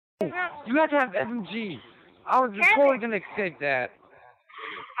You have to have SMG. I was totally gonna escape that.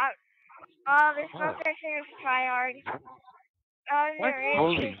 There's no such thing as tryhard. There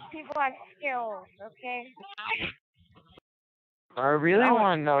is. People have skills, okay? I really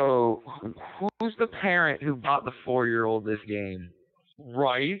want to know who's the parent who bought the 4-year-old this game.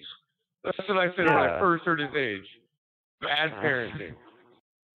 Right? That's what I said when I first heard his age. Bad parenting.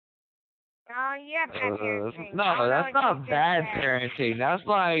 No, you have bad parenting. No, that's not bad parenting. That's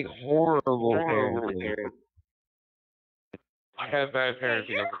like horrible parenting. I had bad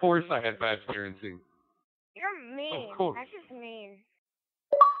parenting. Of course I had bad parenting. You're mean. Of course. That's just mean.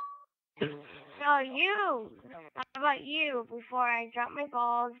 So you, how about you, before I drop my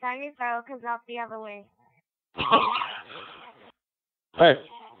balls down your throat, because I'll the other way. Hey,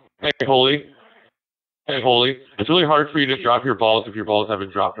 Holy. Hey, Holy. It's really hard for you to drop your balls if your balls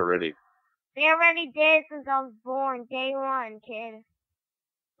haven't dropped already. They already did since I was born, day one, kid.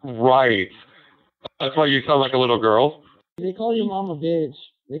 Right. That's why you sound like a little girl. They call you mama bitch.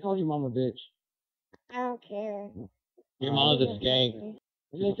 They call you mama bitch. I don't care. Your mom's a skank.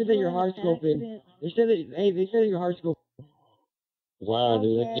 They said that your heart's scoping. They said that your heart's scoping. Wow,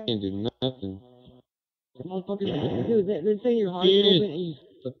 dude, that can't do nothing. Motherfucker, dude, they're saying your heart's scoping and you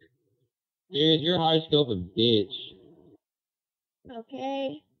suck. Dude, your heart's scoping, bitch.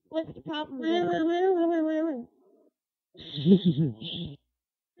 Okay. What's the problem?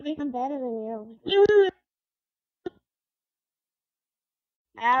 I'm better than you.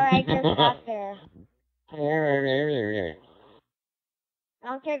 Alright, just stop there. I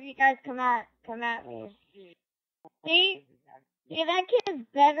don't care if you guys come at me. See, that kid's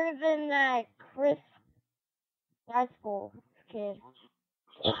better than that Chris high school kid.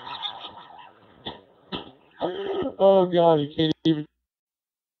 Oh God, you can't even.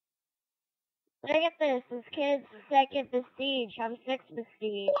 Look at this. This kid's 2nd prestige. I'm 6th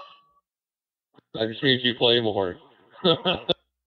prestige. That just means you play more.